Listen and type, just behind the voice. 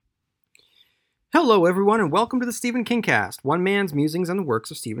Hello, everyone, and welcome to the Stephen King Cast, one man's musings on the works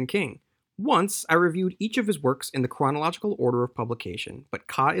of Stephen King. Once, I reviewed each of his works in the chronological order of publication, but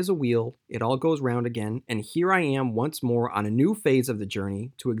caught is a wheel, it all goes round again, and here I am once more on a new phase of the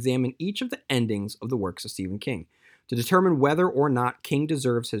journey to examine each of the endings of the works of Stephen King, to determine whether or not King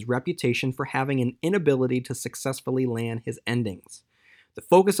deserves his reputation for having an inability to successfully land his endings. The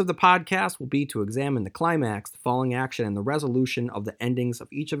focus of the podcast will be to examine the climax, the falling action, and the resolution of the endings of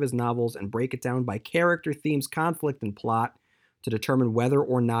each of his novels and break it down by character, themes, conflict, and plot to determine whether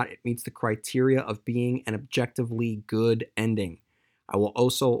or not it meets the criteria of being an objectively good ending. I will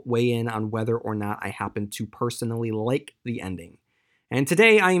also weigh in on whether or not I happen to personally like the ending. And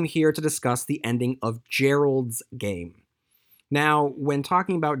today I am here to discuss the ending of Gerald's Game. Now, when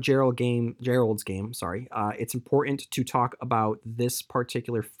talking about Gerald's game, it's important to talk about this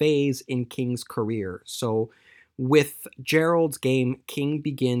particular phase in King's career. So, with Gerald's Game, King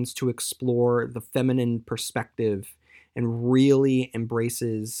begins to explore the feminine perspective and really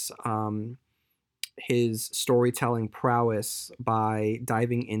embraces his storytelling prowess by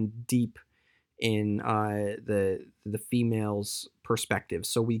diving in deep in the female's perspective.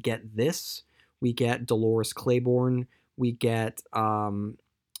 So we get this, we get Dolores Claiborne, we get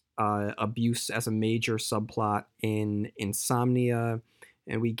abuse as a major subplot in Insomnia,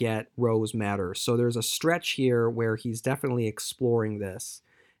 and we get Rose Matters. So there's a stretch here where he's definitely exploring this.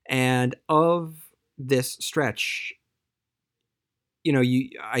 And of this stretch,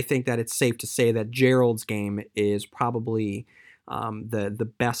 I think that it's safe to say that Gerald's Game is probably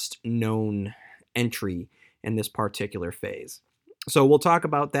the best known entry in this particular phase. So we'll talk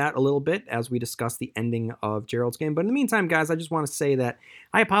about that a little bit as we discuss the ending of Gerald's Game. But in the meantime, guys, I just want to say that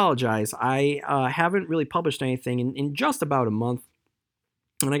I apologize. I haven't really published anything in just about a month.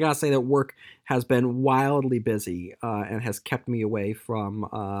 And I gotta say that work has been wildly busy and has kept me away from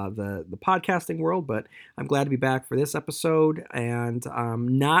the podcasting world. But I'm glad to be back for this episode. And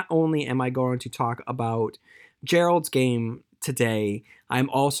not only am I going to talk about Gerald's Game today, I'm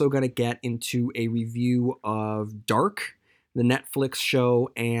also going to get into a review of Dark, the Netflix show,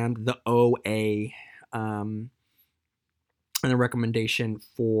 and the OA. And a recommendation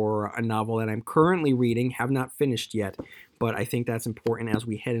for a novel that I'm currently reading, have not finished yet, but I think that's important as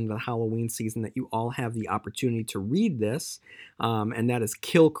we head into the Halloween season that you all have the opportunity to read this, and that is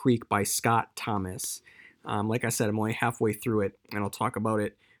Kill Creek by Scott Thomas. Like I said, I'm only halfway through it, and I'll talk about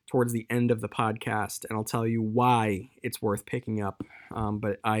it towards the end of the podcast, and I'll tell you why it's worth picking up,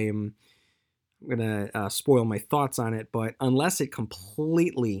 but I'm going to spoil my thoughts on it, but unless it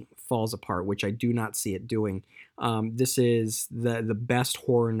completely falls apart, which I do not see it doing, this is the best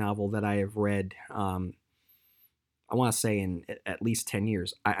horror novel that I have read, I want to say in at least 10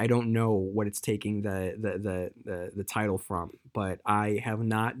 years. I don't know what it's taking the title from, but I have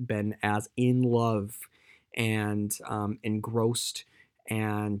not been as in love and engrossed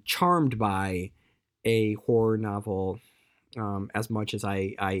and charmed by a horror novel as much as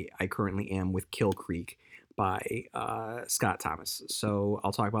I currently am with Kill Creek by Scott Thomas. So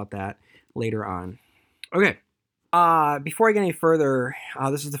I'll talk about that later on. Okay. Before I get any further,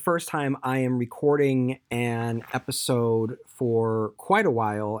 this is the first time I am recording an episode for quite a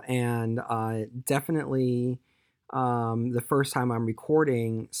while, and definitely the first time I'm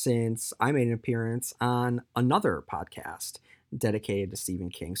recording since I made an appearance on another podcast dedicated to Stephen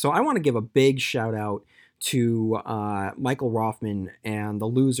King. So I want to give a big shout out to Michael Rothman and the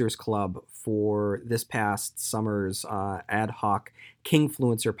Losers Club for this past summer's ad hoc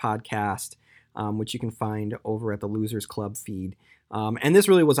Kingfluencer podcast, which you can find over at the Losers Club feed. And this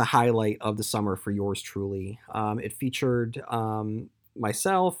really was a highlight of the summer for yours truly. It featured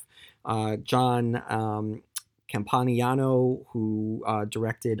myself, John Campaniano, who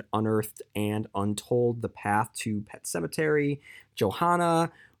directed Unearthed and Untold, The Path to Pet Cemetery,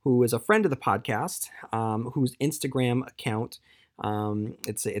 Johanna, who is a friend of the podcast, whose Instagram account,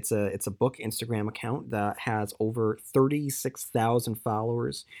 it's a book Instagram account that has over 36,000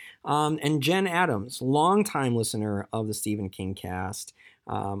 followers, and Jen Adams, longtime listener of the Stephen King Cast,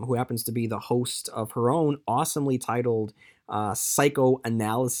 who happens to be the host of her own awesomely titled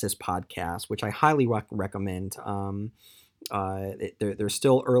Psychoanalysis podcast, which I highly recommend. They're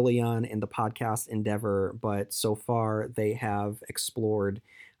still early on in the podcast endeavor, but so far they have explored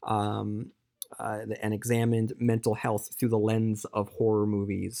and examined mental health through the lens of horror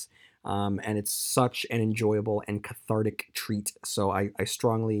movies. And it's such an enjoyable and cathartic treat. So I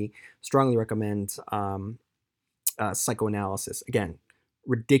strongly recommend Psychoanalysis. Again,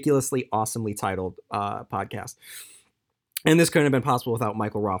 ridiculously awesomely titled podcast. And this couldn't have been possible without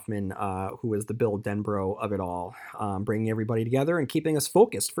Michael Rothman, who is the Bill Denbrough of it all, bringing everybody together and keeping us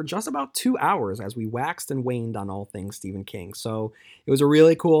focused for just about 2 hours as we waxed and waned on all things Stephen King. So it was a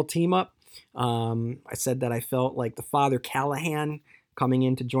really cool team up. I said that I felt like the Father Callahan coming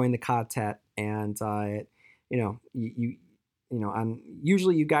in to join the quartet, and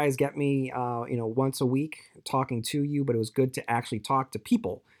usually you guys get me, once a week talking to you, but it was good to actually talk to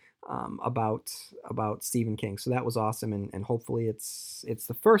people about Stephen King. So that was awesome, and hopefully it's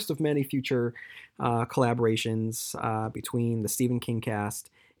the first of many future collaborations between the Stephen King cast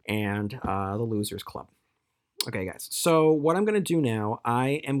and the Losers Club. Okay, guys. So what I'm going to do now,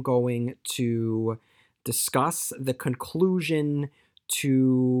 I am going to discuss the conclusion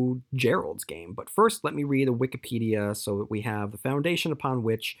to Gerald's game. But first, let me read a Wikipedia so that we have the foundation upon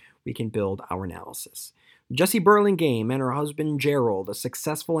which we can build our analysis. Jessie Burlingame and her husband Gerald, a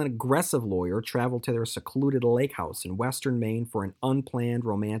successful and aggressive lawyer, traveled to their secluded lake house in western Maine for an unplanned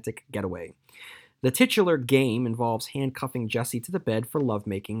romantic getaway. The titular game involves handcuffing Jessie to the bed for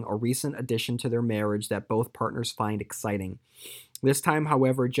lovemaking, a recent addition to their marriage that both partners find exciting. This time,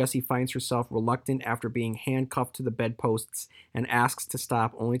 however, Jessie finds herself reluctant after being handcuffed to the bedposts and asks to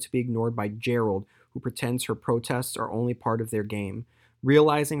stop, only to be ignored by Gerald, who pretends her protests are only part of their game.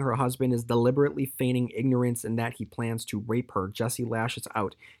 Realizing her husband is deliberately feigning ignorance and that he plans to rape her, Jessie lashes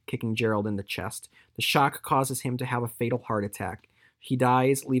out, kicking Gerald in the chest. The shock causes him to have a fatal heart attack. He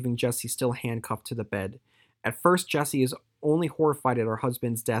dies, leaving Jessie still handcuffed to the bed. At first, Jessie is only horrified at her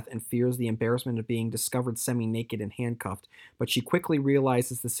husband's death and fears the embarrassment of being discovered semi-naked and handcuffed, but she quickly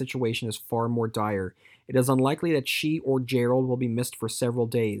realizes the situation is far more dire. It is unlikely that she or Gerald will be missed for several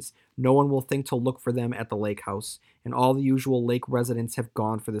days. No one will think to look for them at the lake house, and all the usual lake residents have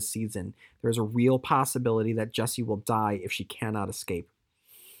gone for the season. There is a real possibility that Jessie will die if she cannot escape.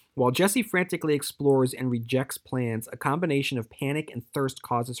 While Jessie frantically explores and rejects plans, a combination of panic and thirst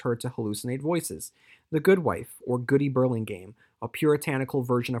causes her to hallucinate voices. The Good Wife, or Goody Burlingame, a puritanical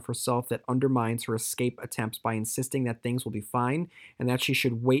version of herself that undermines her escape attempts by insisting that things will be fine and that she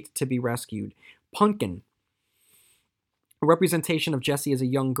should wait to be rescued. Punkin, a representation of Jessie as a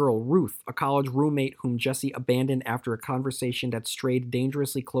young girl. Ruth, a college roommate whom Jessie abandoned after a conversation that strayed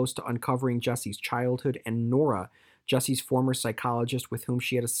dangerously close to uncovering Jessie's childhood. And Nora, Jessie's former psychologist with whom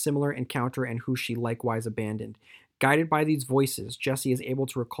she had a similar encounter and who she likewise abandoned. Guided by these voices, Jessie is able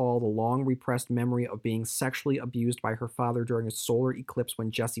to recall the long repressed memory of being sexually abused by her father during a solar eclipse when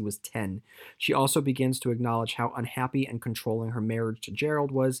Jessie was 10. She also begins to acknowledge how unhappy and controlling her marriage to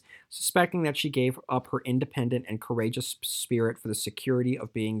Gerald was, suspecting that she gave up her independent and courageous spirit for the security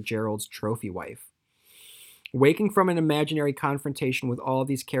of being Gerald's trophy wife. Waking from an imaginary confrontation with all of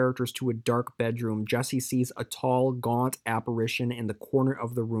these characters to a dark bedroom, Jessie sees a tall, gaunt apparition in the corner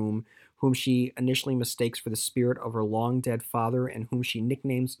of the room, whom she initially mistakes for the spirit of her long-dead father and whom she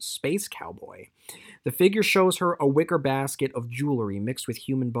nicknames Space Cowboy. The figure shows her a wicker basket of jewelry mixed with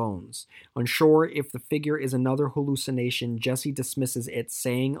human bones. Unsure if the figure is another hallucination, Jessie dismisses it,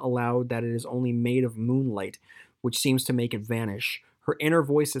 saying aloud that it is only made of moonlight, which seems to make it vanish. Her inner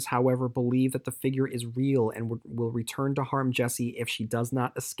voices, however, believe that the figure is real and will return to harm Jessie if she does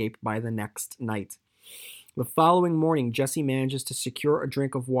not escape by the next night. The following morning, Jessie manages to secure a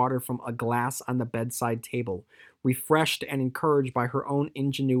drink of water from a glass on the bedside table. Refreshed and encouraged by her own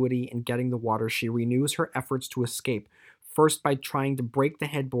ingenuity in getting the water, she renews her efforts to escape, first by trying to break the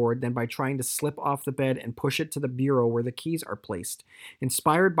headboard, then by trying to slip off the bed and push it to the bureau where the keys are placed.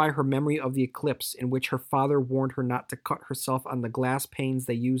 Inspired by her memory of the eclipse, in which her father warned her not to cut herself on the glass panes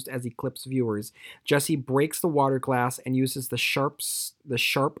they used as eclipse viewers, Jessie breaks the water glass and uses the sharp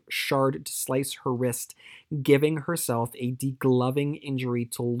shard to slice her wrist, giving herself a degloving injury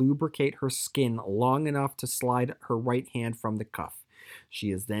to lubricate her skin long enough to slide her right hand from the cuff.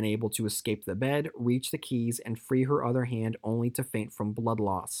 She is then able to escape the bed, reach the keys, and free her other hand, only to faint from blood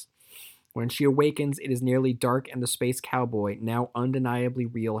loss. When she awakens, it is nearly dark and the space cowboy, now undeniably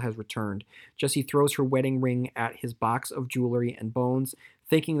real, has returned. Jessie throws her wedding ring at his box of jewelry and bones,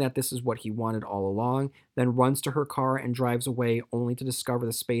 thinking that this is what he wanted all along, then runs to her car and drives away, only to discover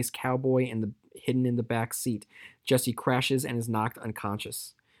the space cowboy hidden in the back seat. Jessie crashes and is knocked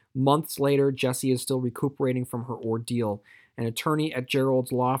unconscious. Months later, Jessie is still recuperating from her ordeal. An attorney at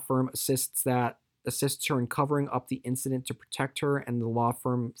Gerald's law firm assists her in covering up the incident to protect her and the law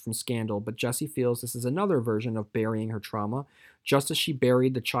firm from scandal, but Jessie feels this is another version of burying her trauma, just as she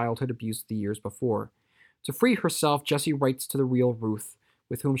buried the childhood abuse the years before. To free herself, Jessie writes to the real Ruth,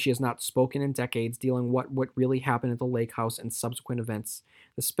 with whom she has not spoken in decades, dealing what really happened at the lake house and subsequent events.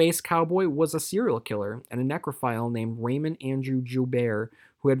 The space cowboy was a serial killer and a necrophile named Raymond Andrew Joubert,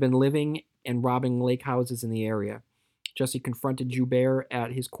 who had been living and robbing lake houses in the area. Jessie confronted Joubert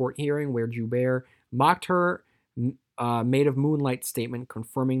at his court hearing, where Joubert mocked her Maid of Moonlight statement,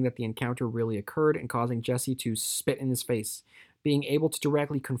 confirming that the encounter really occurred and causing Jessie to spit in his face. Being able to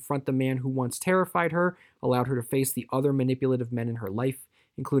directly confront the man who once terrified her allowed her to face the other manipulative men in her life,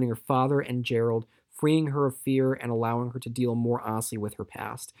 including her father and Gerald, freeing her of fear and allowing her to deal more honestly with her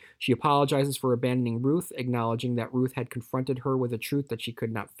past. She apologizes for abandoning Ruth, acknowledging that Ruth had confronted her with a truth that she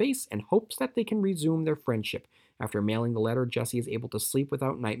could not face, and hopes that they can resume their friendship. After mailing the letter, Jessie is able to sleep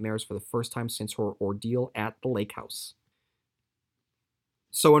without nightmares for the first time since her ordeal at the lake house.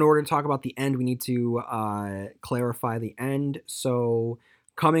 So, in order to talk about the end, we need to clarify the end. So,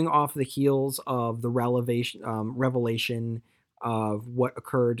 coming off the heels of the revelation of what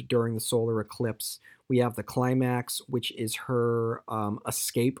occurred during the solar eclipse, we have the climax, which is her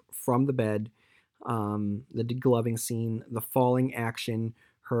escape from the bed, the degloving scene, the falling action,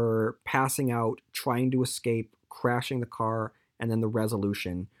 her passing out, trying to escape, crashing the car, and then the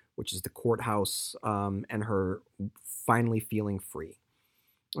resolution, which is the courthouse, and her finally feeling free.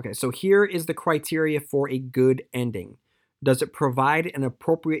 Okay, so here is the criteria for a good ending. Does it provide an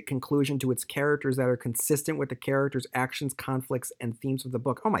appropriate conclusion to its characters that are consistent with the characters' actions, conflicts, and themes of the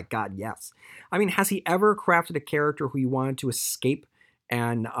book? Oh my God, yes. I mean, has he ever crafted a character who you wanted to escape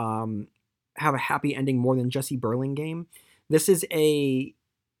and have a happy ending more than Jesse Burlingame? This is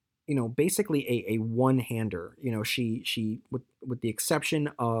basically a one-hander. She with the exception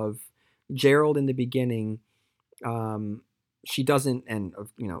of Gerald in the beginning, she doesn't, and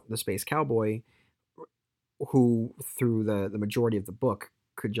the space cowboy, who through the majority of the book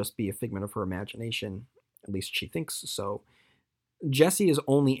could just be a figment of her imagination. At least she thinks so. Jessie is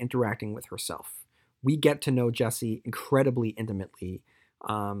only interacting with herself. We get to know Jessie incredibly intimately,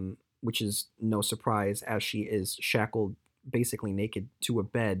 which is no surprise, as she is shackled, basically naked, to a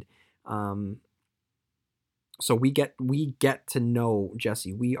bed. So we get to know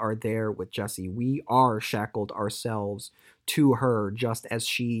Jessie. We are there with Jessie. We are shackled ourselves to her, just as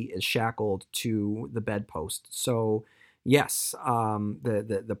she is shackled to the bedpost. So yes,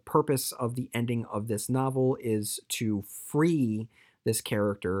 the purpose of the ending of this novel is to free this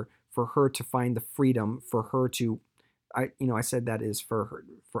character, for her to find the freedom, for her to, I said that is for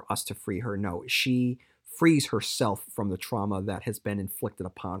us to free her. No, she frees herself from the trauma that has been inflicted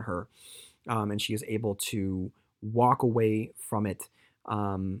upon her. And she is able to walk away from it,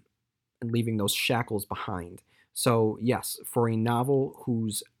 and leaving those shackles behind. So yes, for a novel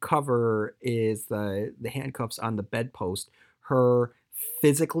whose cover is the handcuffs on the bedpost, her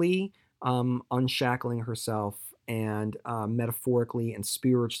physically unshackling herself, and metaphorically and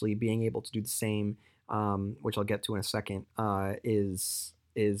spiritually being able to do the same, which I'll get to in a second, is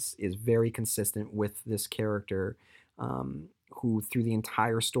very consistent with this character. Who through the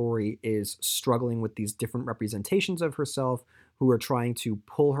entire story is struggling with these different representations of herself, who are trying to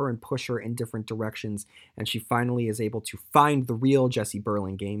pull her and push her in different directions, and she finally is able to find the real Jesse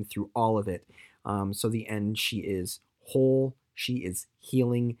Burlingame through all of it. So the end, she is whole, she is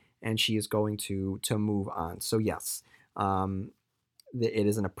healing, and she is going to move on. So yes, it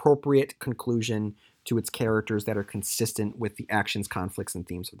is an appropriate conclusion to its characters that are consistent with the actions, conflicts, and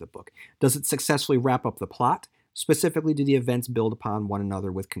themes of the book. Does it successfully wrap up the plot? Specifically, do the events build upon one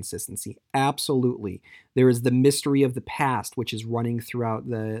another with consistency? Absolutely. There is the mystery of the past, which is running throughout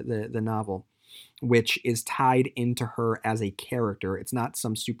the novel, which is tied into her as a character. It's not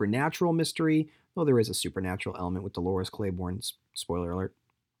some supernatural mystery, though there is a supernatural element with Dolores Claiborne. Spoiler alert.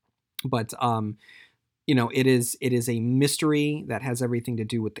 But it is a mystery that has everything to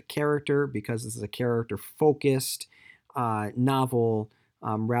do with the character, because this is a character focused novel,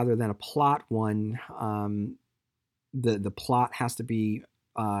 rather than a plot one. The plot has to be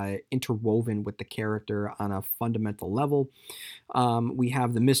interwoven with the character on a fundamental level. We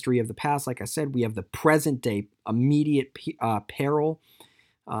have the mystery of the past, like I said. We have the present day immediate peril.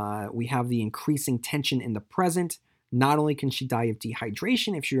 We have the increasing tension in the present. Not only can she die of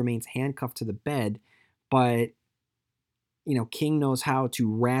dehydration if she remains handcuffed to the bed, but King knows how to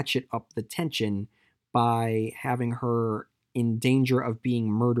ratchet up the tension by having her in danger of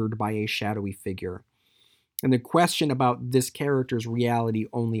being murdered by a shadowy figure. And the question about this character's reality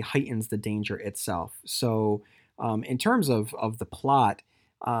only heightens the danger itself. So, in terms of the plot,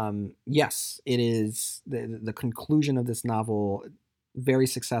 yes, it is the conclusion of this novel very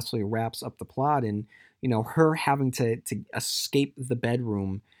successfully wraps up the plot, and her having to escape the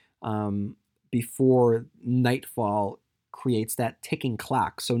bedroom before nightfall creates that ticking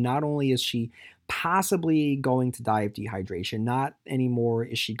clock. So not only is she possibly going to die of dehydration, not anymore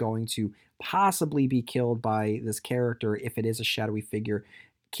is she going to possibly be killed by this character if it is a shadowy figure.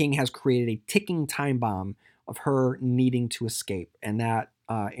 King has created a ticking time bomb of her needing to escape, and that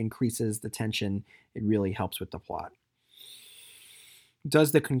increases the tension. It really helps with the plot.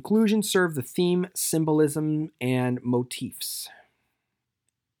 Does the conclusion serve the theme, symbolism, and motifs?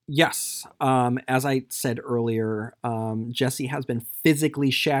 Yes. As I said earlier, Jesse has been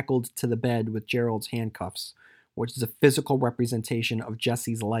physically shackled to the bed with Gerald's handcuffs, which is a physical representation of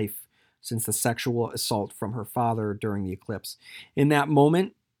Jesse's life since the sexual assault from her father during the eclipse. In that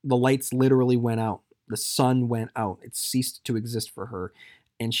moment, the lights literally went out. The sun went out. It ceased to exist for her,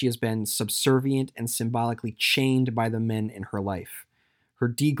 and she has been subservient and symbolically chained by the men in her life. Her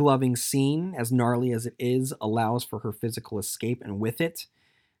degloving scene, as gnarly as it is, allows for her physical escape, and with it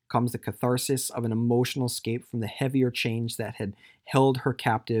comes the catharsis of an emotional escape from the heavier chains that had held her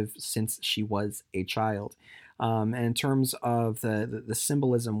captive since she was a child. And in terms of the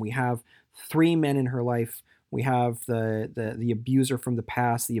symbolism, we have three men in her life. We have the abuser from the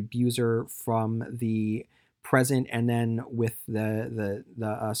past, the abuser from the present, and then with the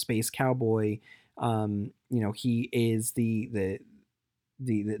space cowboy, he is the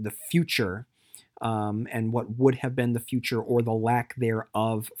future, and what would have been the future or the lack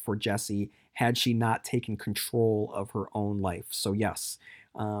thereof for Jessie had she not taken control of her own life. So, yes,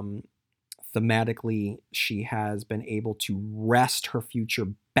 thematically, she has been able to wrest her future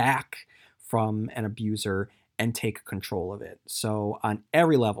back from an abuser and take control of it. So, on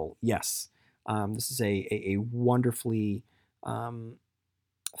every level, yes, this is a wonderfully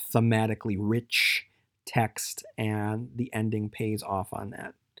thematically rich text, and the ending pays off on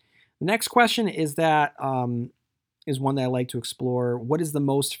that. The next question is one that I like to explore. What is the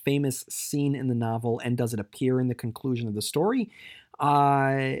most famous scene in the novel, and does it appear in the conclusion of the story?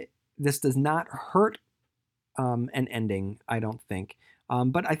 This does not hurt an ending, I don't think,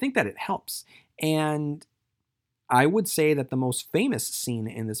 but I think that it helps. And I would say that the most famous scene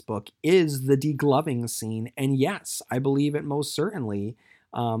in this book is the degloving scene. And yes, I believe it most certainly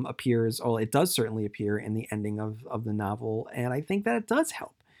appears, well, it does certainly appear in the ending of the novel. And I think that it does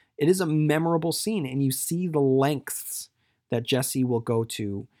help. It is a memorable scene, and you see the lengths that Jessie will go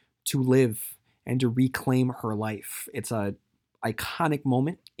to live and to reclaim her life. It's a iconic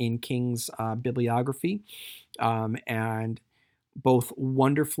moment in King's bibliography, and both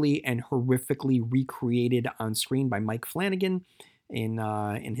wonderfully and horrifically recreated on screen by Mike Flanagan in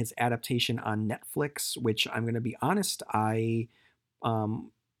his adaptation on Netflix. Which, I'm going to be honest, I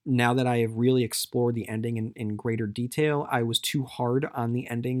now that I have really explored the ending in greater detail, I was too hard on the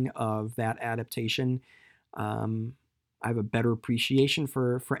ending of that adaptation. I have a better appreciation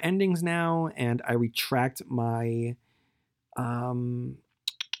for endings now, and I retract my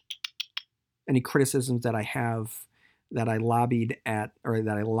any criticisms that I have that I lobbied at, or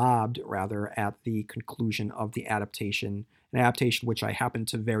that I lobbed rather, at the conclusion of the adaptation. An adaptation which I happen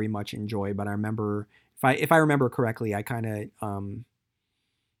to very much enjoy, but I remember, if I remember correctly, I kind of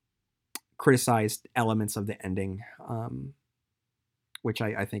criticized elements of the ending, which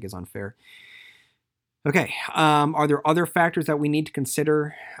I think is unfair. Okay, are there other factors that we need to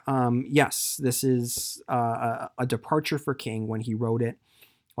consider? Yes, this is a departure for King when he wrote it.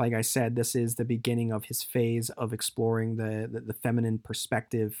 Like I said, this is the beginning of his phase of exploring the feminine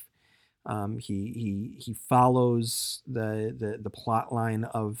perspective. He follows the plot line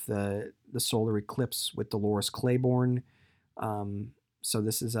of the solar eclipse with Dolores Claiborne. So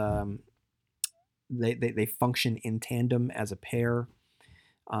this is they function in tandem as a pair.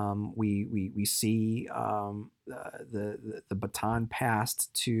 We see the baton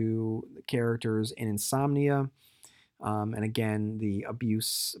passed to the characters in Insomnia, and again the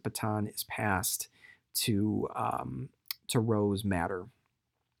abuse baton is passed to Rose Madder.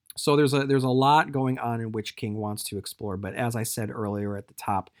 So there's a lot going on in which King wants to explore, but as I said earlier at the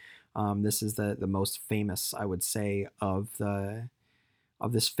top, this is the most famous, I would say, of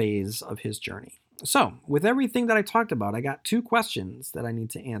this phase of his journey. So, with everything that I talked about, I got two questions that I need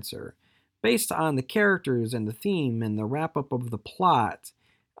to answer. Based on the characters and the theme and the wrap up of the plot,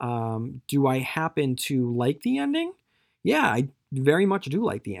 do I happen to like the ending? Yeah, I very much do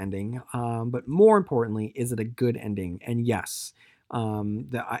like the ending. But more importantly, is it a good ending? And yes,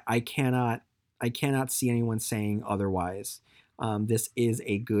 I cannot see anyone saying otherwise. This is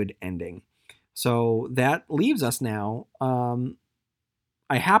a good ending. So that leaves us now.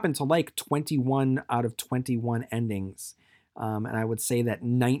 I happen to like 21 out of 21 endings. And I would say that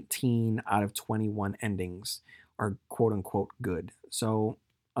 19 out of 21 endings are quote unquote good. So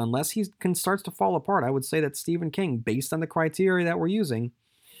unless he starts to fall apart, I would say that Stephen King, based on the criteria that we're using,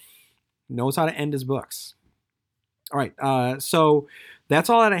 knows how to end his books. All right. So that's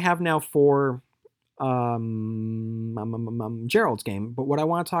all that I have now for Gerald's Game. But what I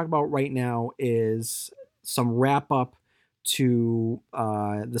want to talk about right now is some wrap up to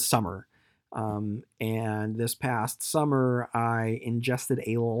the summer. And this past summer, I ingested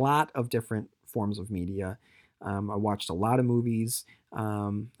a lot of different forms of media. I watched a lot of movies,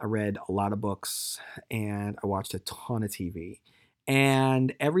 I read a lot of books, and I watched a ton of TV.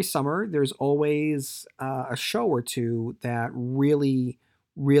 And every summer, there's always a show or two that really,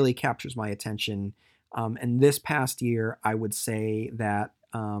 really captures my attention. And this past year, I would say that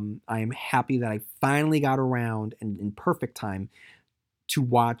I am happy that I finally got around and in perfect time to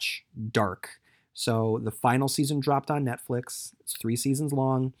watch Dark. So the final season dropped on Netflix. It's 3 seasons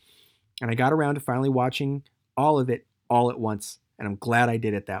long, and I got around to finally watching all of it all at once, and I'm glad I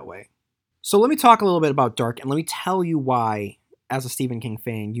did it that way. So let me talk a little bit about Dark, and let me tell you why, as a Stephen King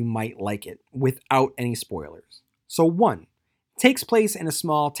fan, you might like it without any spoilers. So one, it takes place in a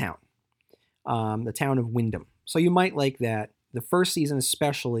small town, the town of Wyndham. So you might like that. The first season,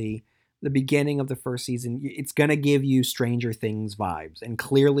 especially the beginning of the first season, it's going to give you Stranger Things vibes. And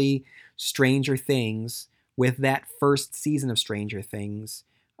clearly, Stranger Things, with that first season of Stranger Things,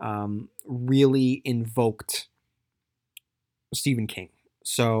 really invoked Stephen King.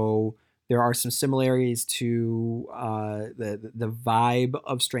 So there are some similarities to the vibe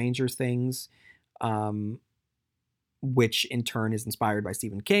of Stranger Things, um, which in turn is inspired by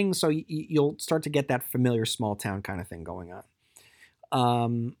Stephen King. So you'll start to get that familiar small town kind of thing going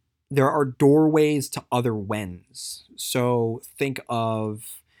on. There are doorways to other Wens. So think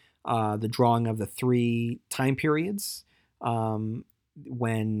of the drawing of the 3 time periods.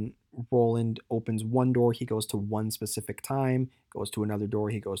 When Roland opens one door, he goes to one specific time, goes to another door,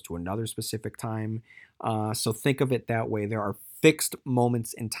 he goes to another specific time. So think of it that way. There are fixed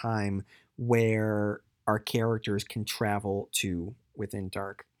moments in time where our characters can travel to within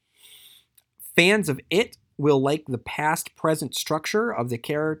Dark. Fans of it will like the past present structure of the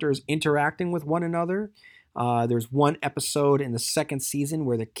characters interacting with one another. There's one episode in the second season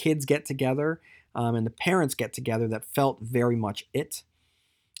where the kids get together and the parents get together that felt very much it.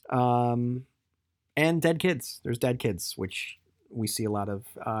 And dead kids. There's dead kids, which we see a lot of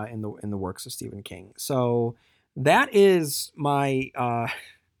in the works of Stephen King. So that is my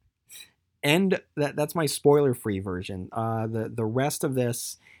that's my spoiler free version. The rest of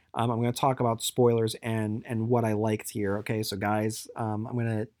this, I'm going to talk about spoilers and what I liked here. Okay, so guys, I'm going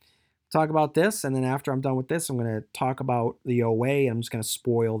to talk about this, and then after I'm done with this, I'm going to talk about the OA. I'm just going to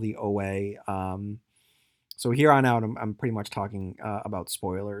spoil the OA. So here on out, I'm pretty much talking about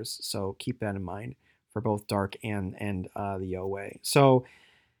spoilers. So keep that in mind for both Dark and the OA. So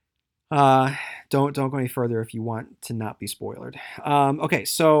don't go any further if you want to not be spoiled. Okay,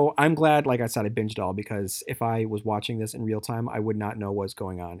 so I'm glad, like I said, I binged it all, because if I was watching this in real time, I would not know what's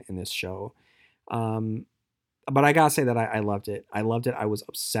going on in this show. But I gotta say that I loved it. I loved it. I was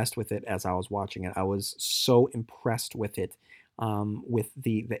obsessed with it as I was watching it. I was so impressed with it, with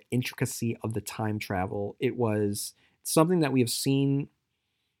the intricacy of the time travel. It was something that we have seen.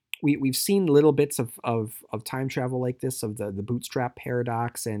 We've seen little bits of time travel like this, of the bootstrap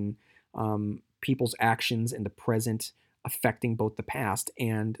paradox, and people's actions in the present affecting both the past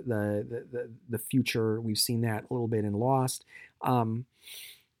and the future. We've seen that a little bit in Lost, and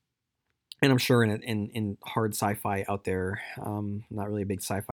I'm sure in hard sci-fi out there. Not really a big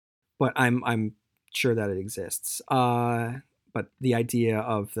sci-fi, but I'm sure that it exists. But the idea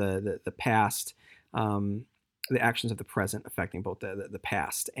of the past, the actions of the present affecting both the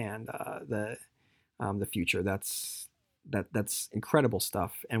past and the future. That's incredible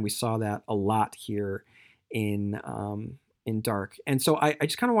stuff, and we saw that a lot here in Dark. And so I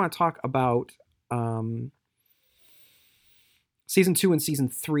just kind of want to talk about season 2 and season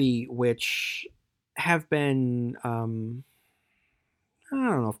 3, which have been I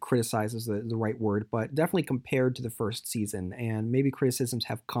don't know if criticize is the right word, but definitely compared to the first season, and maybe criticisms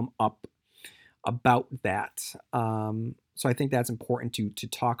have come up about that. So I think that's important to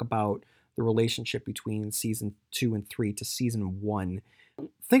talk about the relationship between season 2 and 3 to season 1.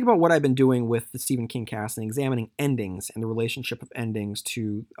 Think about what I've been doing with the Stephen King cast and examining endings and the relationship of endings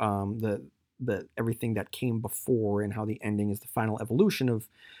to the everything that came before, and how the ending is the final evolution of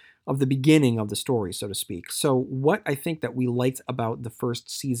the beginning of the story, so to speak. So what I think that we liked about the first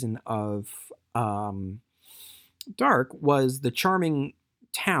season of Dark was the charming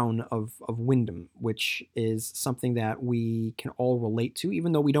town of Wyndham, which is something that we can all relate to,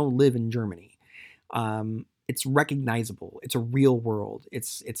 even though we don't live in Germany. It's recognizable. It's a real world.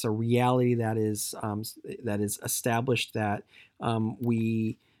 It's a reality that is established, that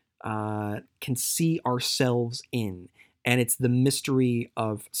we can see ourselves in, and it's the mystery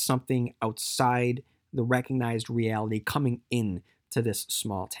of something outside the recognized reality coming in to this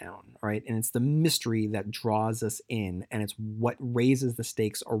small town, right? And it's the mystery that draws us in, and it's what raises the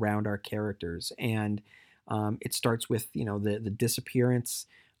stakes around our characters. And it starts with the disappearance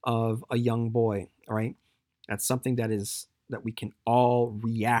of a young boy, right? That's something that we can all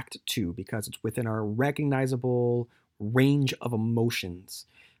react to because it's within our recognizable range of emotions.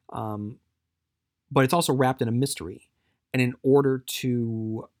 Um, but it's also wrapped in a mystery. And in order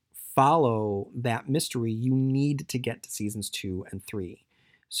to follow that mystery, you need to get to seasons 2 and 3.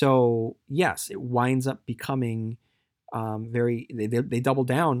 So, yes, it winds up becoming they double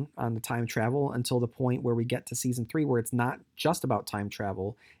down on the time travel until the point where we get to season 3, where it's not just about time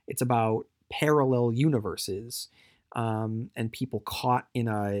travel, it's about parallel universes, and people caught in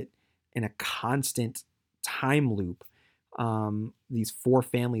a constant time loop. These 4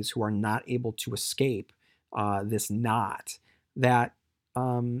 families who are not able to escape this knot that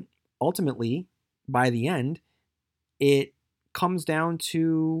ultimately, by the end, it comes down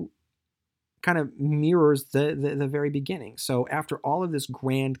to kind of mirrors the very beginning. So after all of this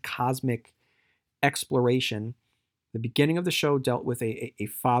grand cosmic exploration, the beginning of the show dealt with a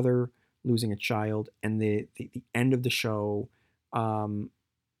father losing a child, and the end of the show um,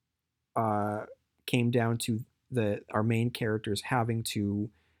 uh, came down to our main characters having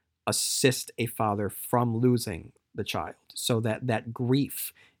to assist a father from losing the child. So that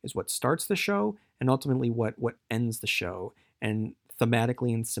grief is what starts the show and ultimately what ends the show. And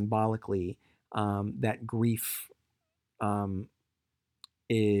thematically and symbolically, that grief um,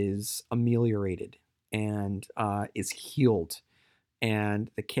 is ameliorated and is healed. And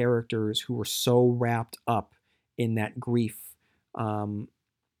the characters who were so wrapped up in that grief um,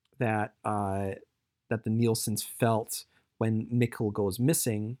 that that the Nielsen's felt when Mikkel goes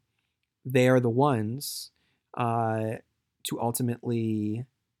missing, they are the ones uh, to ultimately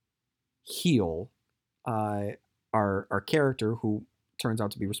heal uh, our character, who turns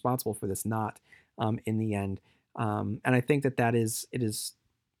out to be responsible for this knot in the end. And I think that it is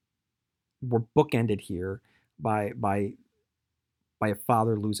we're bookended here by by a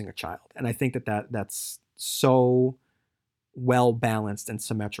father losing a child, and I think that's so well balanced and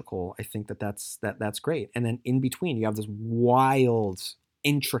symmetrical. I think that's great. And then in between, you have this wild,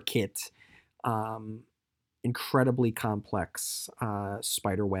 intricate, um, incredibly complex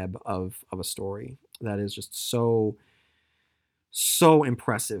spider web of a story that is just so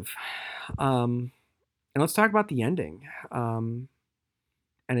impressive. Um, and let's talk about the ending. And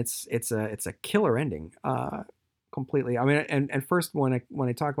it's a killer ending. Completely. I mean, and first when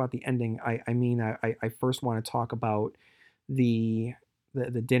I talk about the ending, I mean I first want to talk about the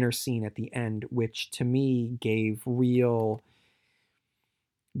the dinner scene at the end, which to me gave real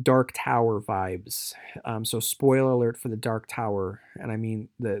Dark Tower vibes. So spoiler alert for the Dark Tower, and I mean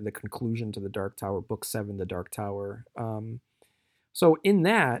the conclusion to the Dark Tower, book 7, the Dark Tower. So in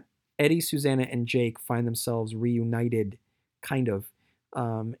that, Eddie, Susanna, and Jake find themselves reunited, kind of,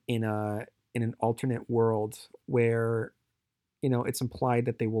 in a in an alternate world where it's implied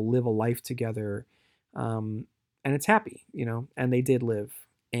that they will live a life together, um, and it's happy, and they did live,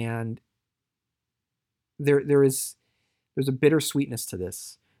 and there's a bittersweetness to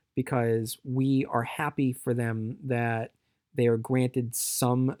this because we are happy for them that they are granted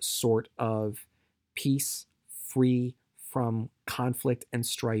some sort of peace, free from conflict and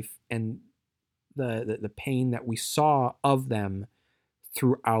strife and the pain that we saw of them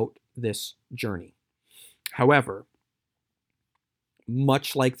throughout this journey. However,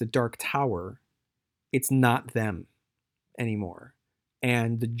 much like the Dark Tower, it's not them anymore.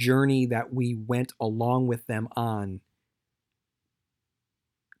 And the journey that we went along with them on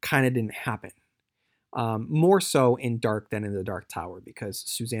kind of didn't happen. More so in Dark than in the Dark Tower, because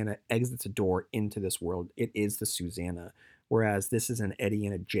Susanna exits a door into this world. It is the Susanna, whereas this is an Eddie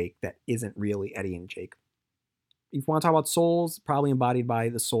and a Jake that isn't really Eddie and Jake. If you want to talk about souls, probably embodied by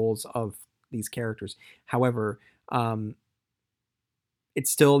the souls of these characters. However,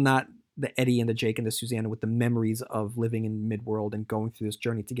 it's still not the Eddie and the Jake and the Susanna with the memories of living in Midworld and going through this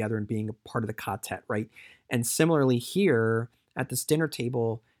journey together and being a part of the quartet, right? And similarly here at this dinner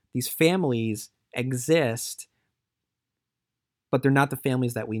table, these families exist, but they're not the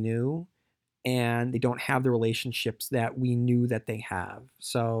families that we knew, and they don't have the relationships that we knew that they have.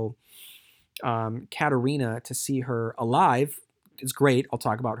 So Katerina, to see her alive is great. I'll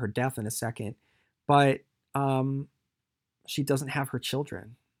talk about her death in a second, but she doesn't have her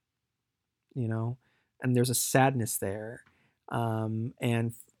children, and there's a sadness there.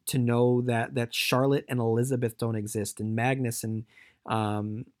 And to know that Charlotte and Elizabeth don't exist, and Magnus and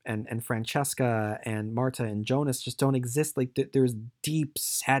Francesca and Marta and Jonas just don't exist. Like there's deep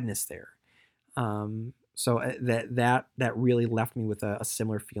sadness there. So that really left me with a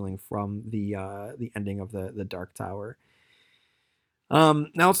similar feeling from the ending of the Dark Tower. Now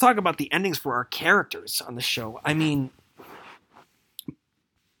let's talk about the endings for our characters on the show. I mean,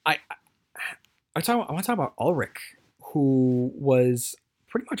 I I want to talk about Ulrich, who was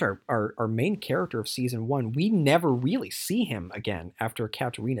pretty much our main character of season one. We never really see him again after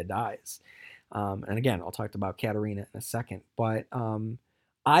Katerina dies. And again, I'll talk about Katerina in a second. But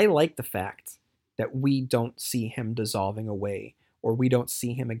I like the fact that we don't see him dissolving away, or we don't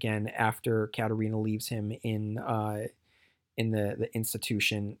see him again after Katerina leaves him in the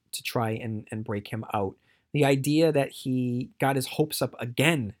institution to try and break him out. The idea that he got his hopes up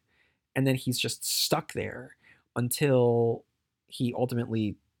again and then he's just stuck there until he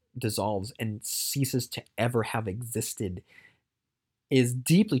ultimately dissolves and ceases to ever have existed is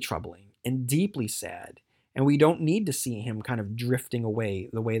deeply troubling and deeply sad. And we don't need to see him kind of drifting away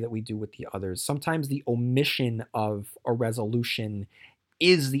the way that we do with the others. Sometimes the omission of a resolution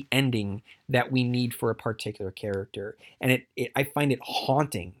is the ending that we need for a particular character. And I find it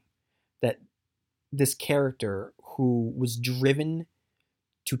haunting that this character who was driven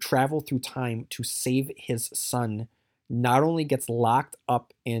to travel through time to save his son not only gets locked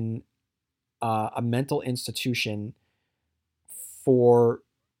up in a mental institution for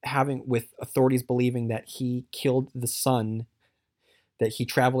having with authorities believing that he killed the son, that he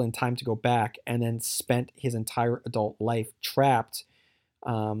traveled in time to go back, and then spent his entire adult life trapped,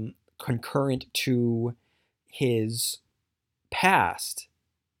 concurrent to his past,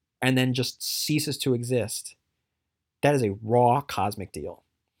 and then just ceases to exist. That is a raw cosmic deal.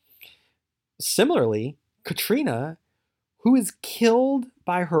 Similarly, Katrina, who is killed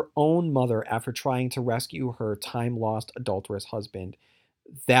by her own mother after trying to rescue her time lost adulterous husband,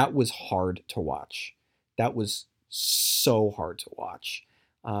 that was hard to watch. That was so hard to watch.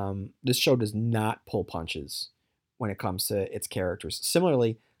 This show does not pull punches when it comes to its characters.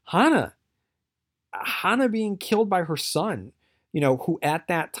 Similarly, Hana being killed by her son, who at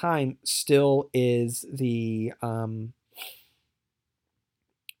that time still is the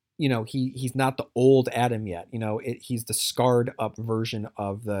he's not the old Adam yet. He's the scarred up version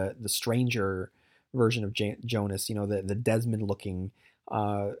of the stranger version of Jonas. The Desmond looking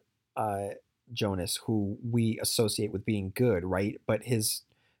uh, uh, Jonas, who we associate with being good, right? But his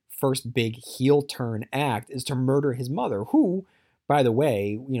first big heel turn act is to murder his mother, who, by the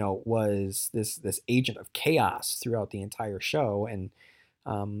way, was this agent of chaos throughout the entire show. And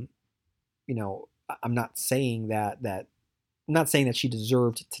um, I'm not saying that I'm not saying that she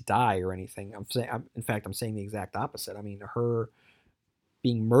deserved to die or anything. In fact, I'm saying the exact opposite. I mean, her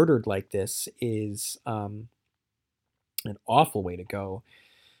being murdered like this is an awful way to go.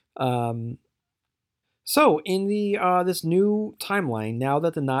 Um, so, in the this new timeline, now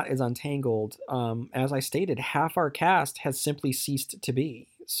that the knot is untangled, as I stated, half our cast has simply ceased to be.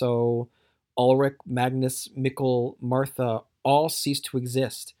 So, Ulrich, Magnus, Mikkel, Martha all cease to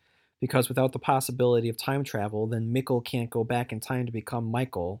exist because without the possibility of time travel, then Mikkel can't go back in time to become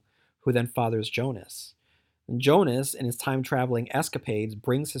Michael, who then fathers Jonas. And Jonas, in his time traveling escapades,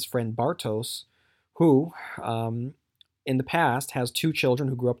 brings his friend Bartos, who, in the past, has two children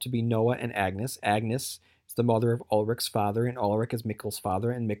who grew up to be Noah and Agnes. Agnes is the mother of Ulrich's father, and Ulrich is Mikkel's father,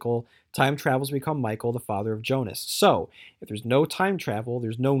 and Mikkel time travels to become Michael, the father of Jonas. So, if there's no time travel,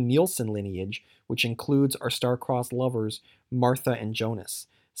 there's no Nielsen lineage, which includes our star-crossed lovers, Martha and Jonas.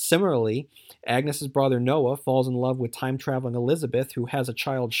 Similarly, Agnes's brother Noah falls in love with time-traveling Elizabeth, who has a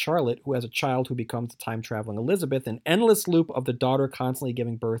child, Charlotte, who has a child who becomes the time-traveling Elizabeth, an endless loop of the daughter constantly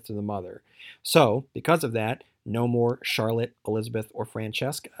giving birth to the mother. So, because of that, no more Charlotte, Elizabeth, or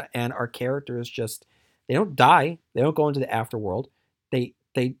Francesca. And our characters just, they don't die. They don't go into the afterworld. The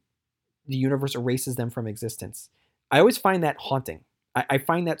universe erases them from existence. I always find that haunting. I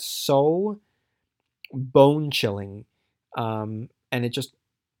find that so bone chilling. And it just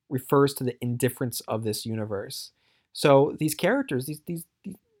refers to the indifference of this universe. So these characters, these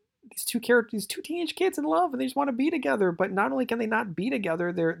two characters, these two teenage kids in love, and they just want to be together. But not only can they not be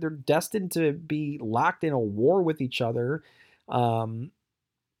together, they're destined to be locked in a war with each other. Um,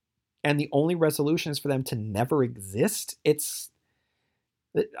 and the only resolution is for them to never exist.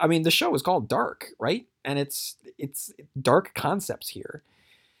 I mean, the show is called Dark, right? And it's dark concepts here.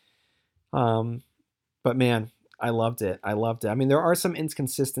 Um, but man, I loved it. I loved it. I mean, there are some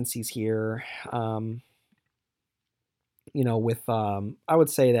inconsistencies here. With I would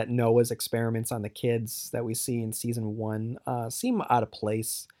say that Noah's experiments on the kids that we see in season one seem out of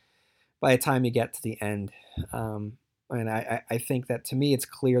place by the time you get to the end. And I think that to me, it's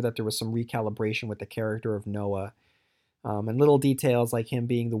clear that there was some recalibration with the character of Noah. And little details like him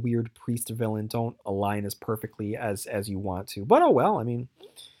being the weird priest villain don't align as perfectly as you want to. But oh well. I mean,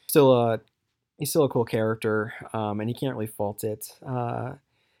 still he's still a cool character, and you can't really fault it.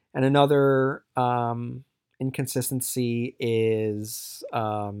 And another inconsistency is,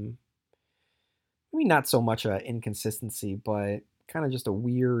 I mean, not so much a inconsistency, but kind of just a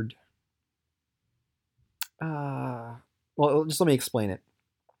weird. Uh, well, just let me explain it.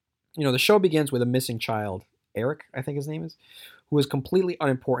 The show begins with a missing child, Eric, I think his name is, who is completely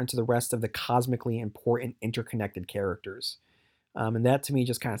unimportant to the rest of the cosmically important interconnected characters. And that to me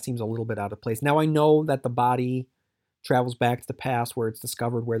just kind of seems a little bit out of place. Now I know that the body travels back to the past where it's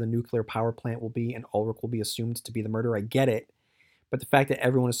discovered where the nuclear power plant will be and Ulrich will be assumed to be the murderer. I get it. But the fact that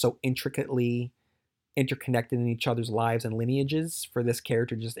everyone is so intricately interconnected in each other's lives and lineages for this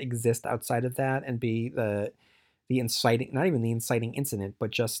character to just exist outside of that and be the inciting, not even the inciting incident,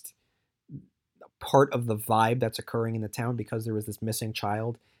 but just part of the vibe that's occurring in the town because there was this missing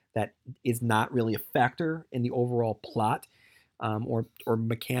child that is not really a factor in the overall plot, or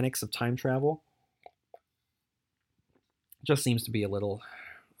mechanics of time travel. Just seems to be a little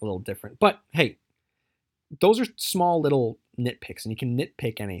different. But hey, those are small little nitpicks, and you can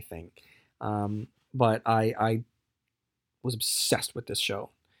nitpick anything. But I was obsessed with this show,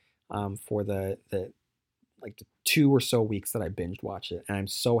 for the like the 2 or so weeks that I binged watched it, and I'm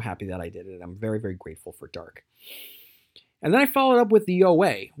so happy that I did it. I'm very, very grateful for Dark. And then I followed up with the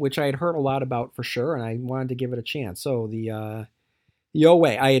OA, which I had heard a lot about for sure, and I wanted to give it a chance. So the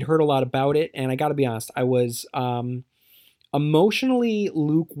OA, I had heard a lot about it, and I got to be honest, I was emotionally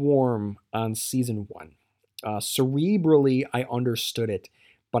lukewarm on season 1. Cerebrally, I understood it,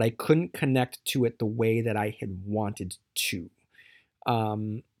 but I couldn't connect to it the way that I had wanted to.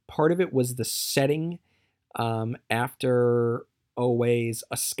 Part of it was the setting, after OA's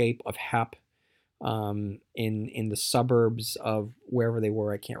escape of Hep, in the suburbs of wherever they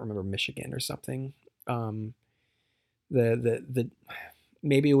were. I can't remember, Michigan or something. The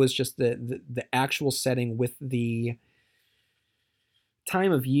maybe it was just the actual setting with the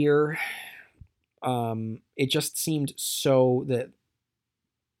time of year. It just seemed so that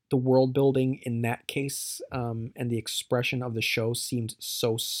the world building in that case, and the expression of the show seemed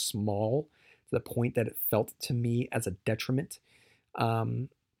so small to the point that it felt to me as a detriment. Um,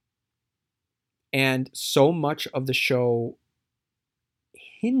 and so much of the show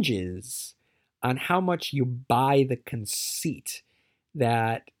hinges on how much you buy the conceit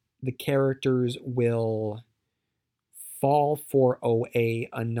that the characters will fall for OA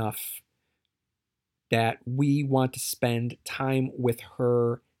enough that we want to spend time with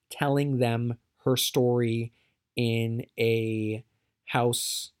her telling them her story in a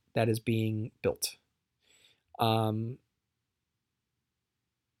house that is being built.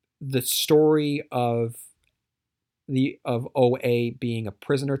 The story of OA being a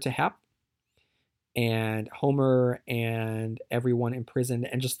prisoner to Hep, and Homer and everyone in prison,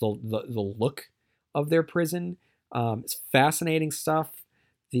 and just the look of their prison, it's fascinating stuff.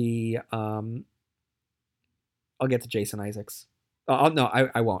 The I'll get to Jason Isaacs. No,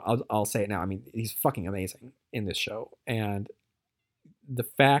 I won't. I'll say it now. I mean, he's fucking amazing in this show, and the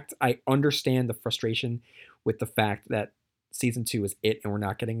fact I understand the frustration with the fact that season 2 is it and we're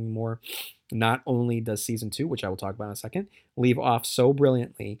not getting more. Not only does season 2, which I will talk about in a second, leave off so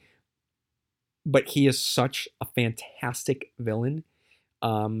brilliantly, but he is such a fantastic villain,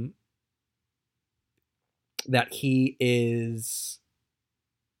 um, that he is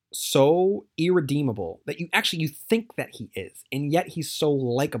so irredeemable that you think that he is, and yet he's so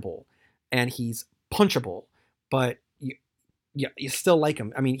likable and he's punchable, but you still like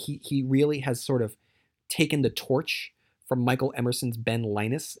him. I mean, he really has sort of taken the torch from Michael Emerson's Ben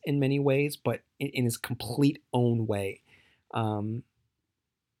Linus in many ways, but in his complete own way. I'm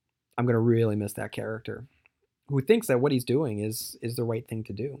gonna really miss that character, who thinks that what he's doing is the right thing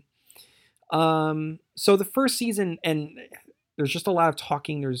to do. So the first season, and there's just a lot of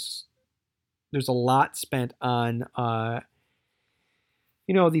talking. There's a lot spent on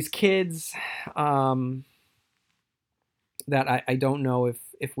these kids, that I don't know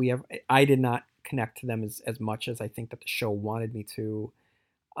if we ever, I did not connect to them as much as I think that the show wanted me to.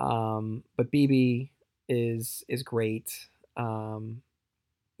 But BB is great.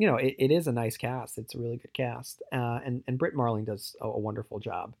 It is a nice cast. It's a really good cast, and Britt Marling does a wonderful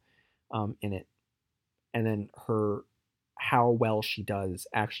job, in it. And then how well she does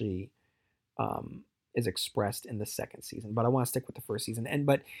actually, is expressed in the second season. But I want to stick with the first season.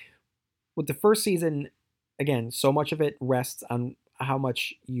 But with the first season, again, so much of it rests on how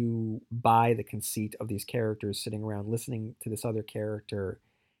much you buy the conceit of these characters sitting around listening to this other character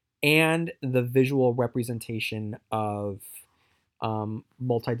and the visual representation of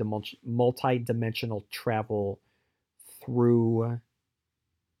multi-dimensional travel through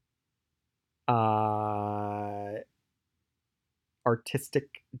uh,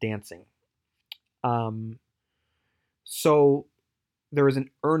 artistic dancing. Um, so there is an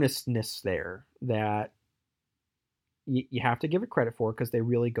earnestness there that you have to give it credit for because they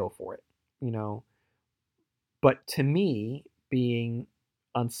really go for it, you know. But to me, being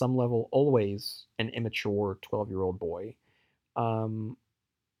on some level always an immature 12-year-old boy, um,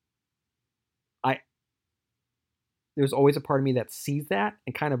 I there's always a part of me that sees that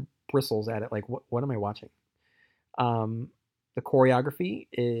and kind of bristles at it, like what am I watching? Um, the choreography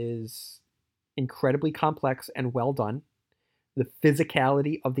is incredibly complex and well done. The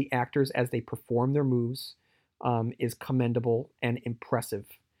physicality of the actors as they perform their moves is commendable and impressive.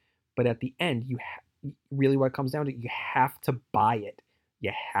 But at the end, really what it comes down to, you have to buy it.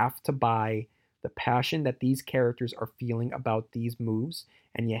 You have to buy the passion that these characters are feeling about these moves,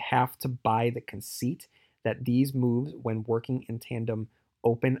 and you have to buy the conceit that these moves, when working in tandem,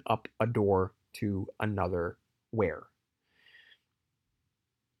 open up a door to another where.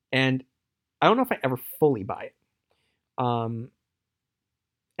 And I don't know if I ever fully buy it. Um,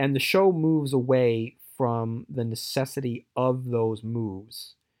 and the show moves away from the necessity of those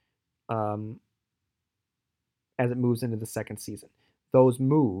moves um, as it moves into the second season. Those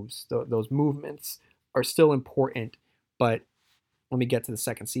moves, those movements are still important, but let me get to the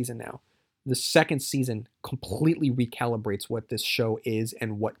second season now. The second season completely recalibrates what this show is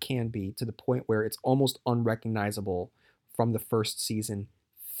and what can be to the point where it's almost unrecognizable from the first season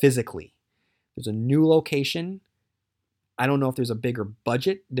physically. There's a new location. I don't know if there's a bigger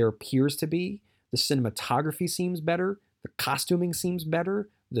budget. There appears to be. The cinematography seems better. The costuming seems better.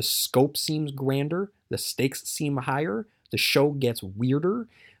 The scope seems grander. The stakes seem higher. The show gets weirder.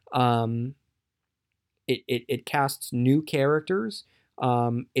 Um, it casts new characters.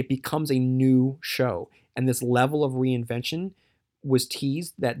 It becomes a new show. And this level of reinvention was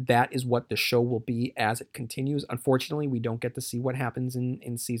teased that is what the show will be as it continues. Unfortunately, we don't get to see what happens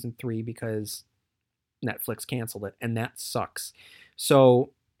in season 3 because Netflix canceled it, and that sucks.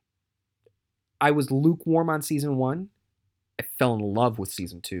 So I was lukewarm on season 1. I fell in love with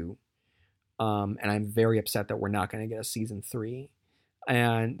season 2. And I'm very upset that we're not going to get a season 3.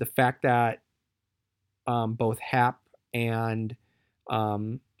 And the fact that both Hap and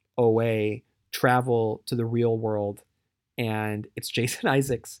OA travel to the real world, and it's Jason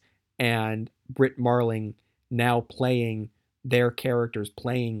Isaacs and Britt Marling now playing their characters,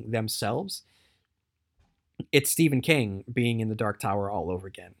 playing themselves. It's Stephen King being in the Dark Tower all over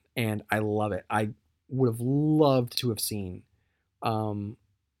again, and I love it. I would have loved to have seen um,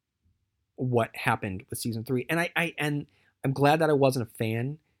 what happened with season 3, and I'm glad that I wasn't a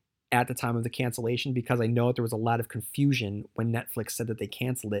fan at the time of the cancellation because I know that there was a lot of confusion when Netflix said that they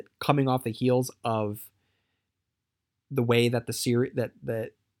canceled it, coming off the heels of the way that the series that the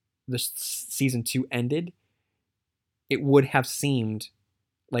season 2 ended. It would have seemed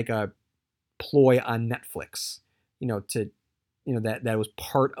like a ploy on Netflix, to that was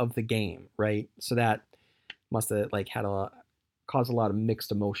part of the game, right? So that must have like caused a lot of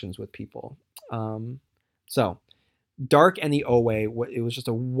mixed emotions with people. So Dark and the OA, it was just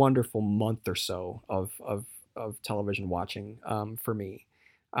a wonderful month or so of television watching for me.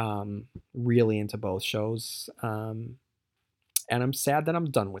 Really into both shows, and I'm sad that I'm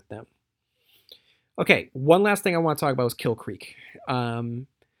done with them. Okay, one last thing I want to talk about is Kill Creek.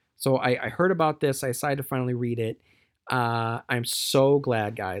 So I heard about this. I decided to finally read it. I'm so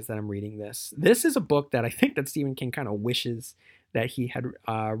glad, guys, that I'm reading this. This is a book that I think that Stephen King kind of wishes that he had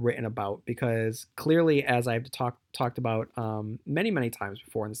written about, because clearly, as I've talked about many times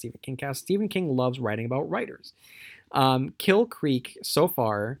before in the Stephen King cast, Stephen King loves writing about writers. Kill Creek, so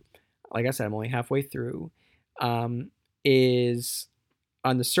far, like I said, I'm only halfway through, is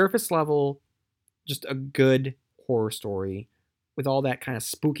on the surface level just a good horror story with all that kind of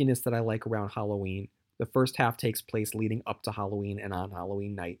spookiness that I like around Halloween. The first half takes place leading up to Halloween and on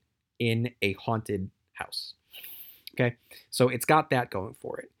Halloween night in a haunted house. Okay, so it's got that going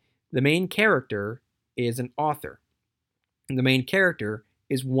for it. The main character is an author. And the main character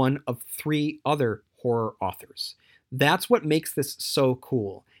is one of 3 other horror authors. That's what makes this so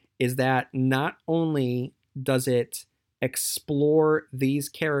cool, is that not only does it explore these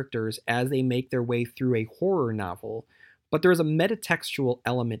characters as they make their way through a horror novel, but there's a metatextual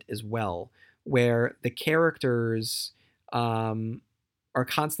element as well, where the characters are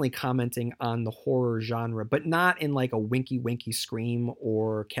constantly commenting on the horror genre, but not in like a winky Scream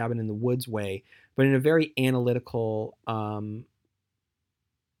or Cabin in the Woods way, but in a very analytical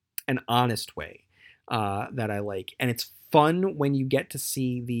an honest way that I like. And it's fun when you get to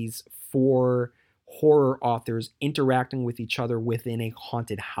see these four horror authors interacting with each other within a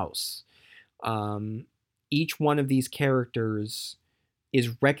haunted house. Um, each one of these characters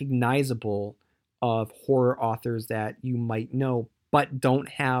is recognizable of horror authors that you might know, but don't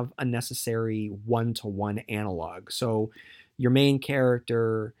have a necessary one-to-one analog. So your main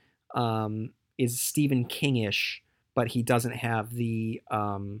character is Stephen King-ish, but he doesn't have the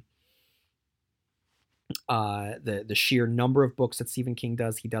sheer number of books that Stephen King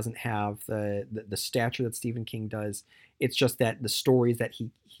does. He doesn't have the stature that Stephen King does. It's just that the stories that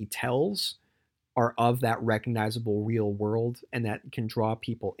he tells are of that recognizable real world and that can draw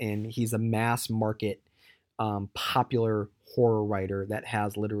people in. He's a mass market popular horror writer that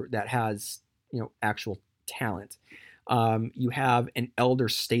has actual talent. You have an elder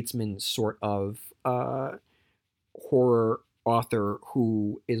statesman sort of horror author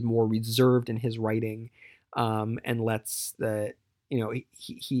who is more reserved in his writing, and lets the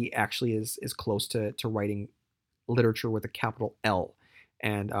he actually is close to writing literature with a capital L,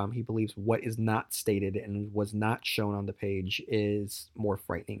 and he believes what is not stated and was not shown on the page is more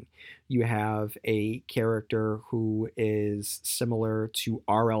frightening. You have a character who is similar to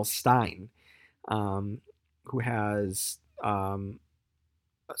R.L. Stine, who has a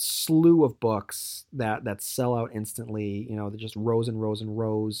slew of books that sell out instantly. They're just rows and rows and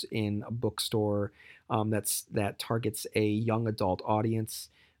rows in a bookstore. That targets a young adult audience.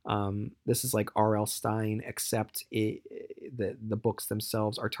 This is like R.L. Stine, except the books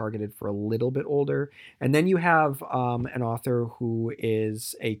themselves are targeted for a little bit older. And then you have an author who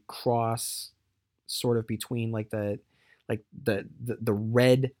is a cross, sort of between the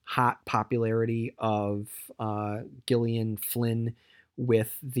red hot popularity of Gillian Flynn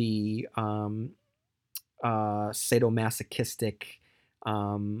with the sadomasochistic,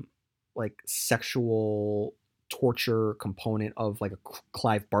 sexual torture component of like a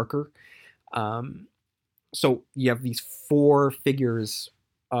Clive Barker. So you have these four figures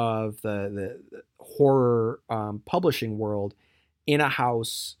of the horror publishing world in a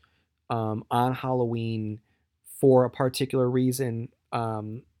house on Halloween for a particular reason,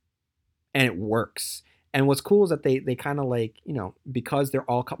 and it works. And what's cool is that they kind of because they're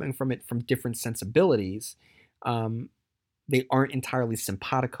all coming from it from different sensibilities, they aren't entirely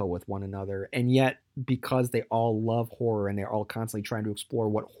simpatico with one another, and yet because they all love horror and they're all constantly trying to explore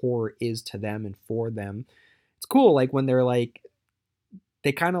what horror is to them and for them, it's cool. Like when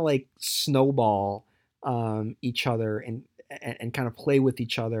they kind of snowball each other and kind of play with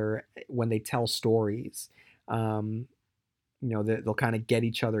each other when they tell stories. They'll kind of get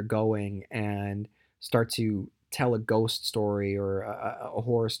each other going and start to tell a ghost story or a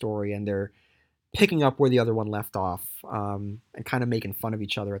horror story, and they're picking up where the other one left off, and kind of making fun of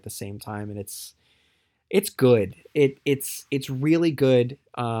each other at the same time. And it's good. It's really good.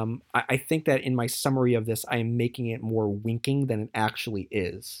 I think that in my summary of this, I am making it more winking than it actually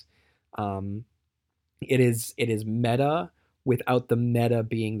is. Um, it is meta without the meta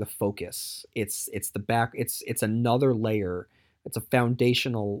being the focus. It's the back. It's another layer. It's a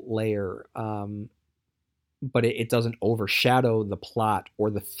foundational layer. But it doesn't overshadow the plot or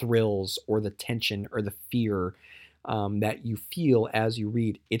the thrills or the tension or the fear that you feel as you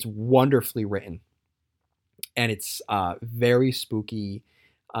read. It's wonderfully written, and it's very spooky.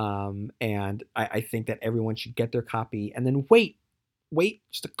 And I think that everyone should get their copy and then wait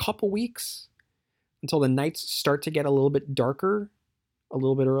just a couple weeks until the nights start to get a little bit darker, a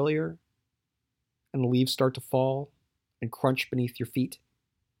little bit earlier, and the leaves start to fall and crunch beneath your feet,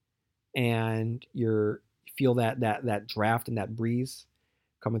 and you feel that draft and that breeze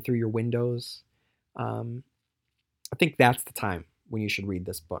coming through your windows. I think that's the time when you should read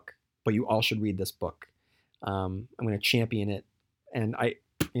this book. But you all should read this book. I'm going to champion it, and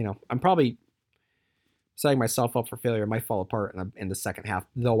I'm probably setting myself up for failure. It might fall apart in the second half,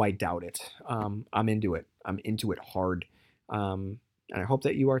 though I doubt it. I'm into it. I'm into it hard, and I hope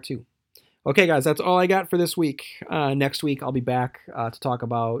that you are too. Okay, guys, that's all I got for this week. Next week, I'll be back to talk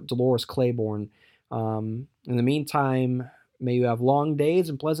about Dolores Claiborne. In the meantime, may you have long days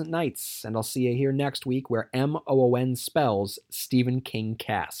and pleasant nights, and I'll see you here next week where MOON spells Stephen King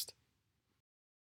cast.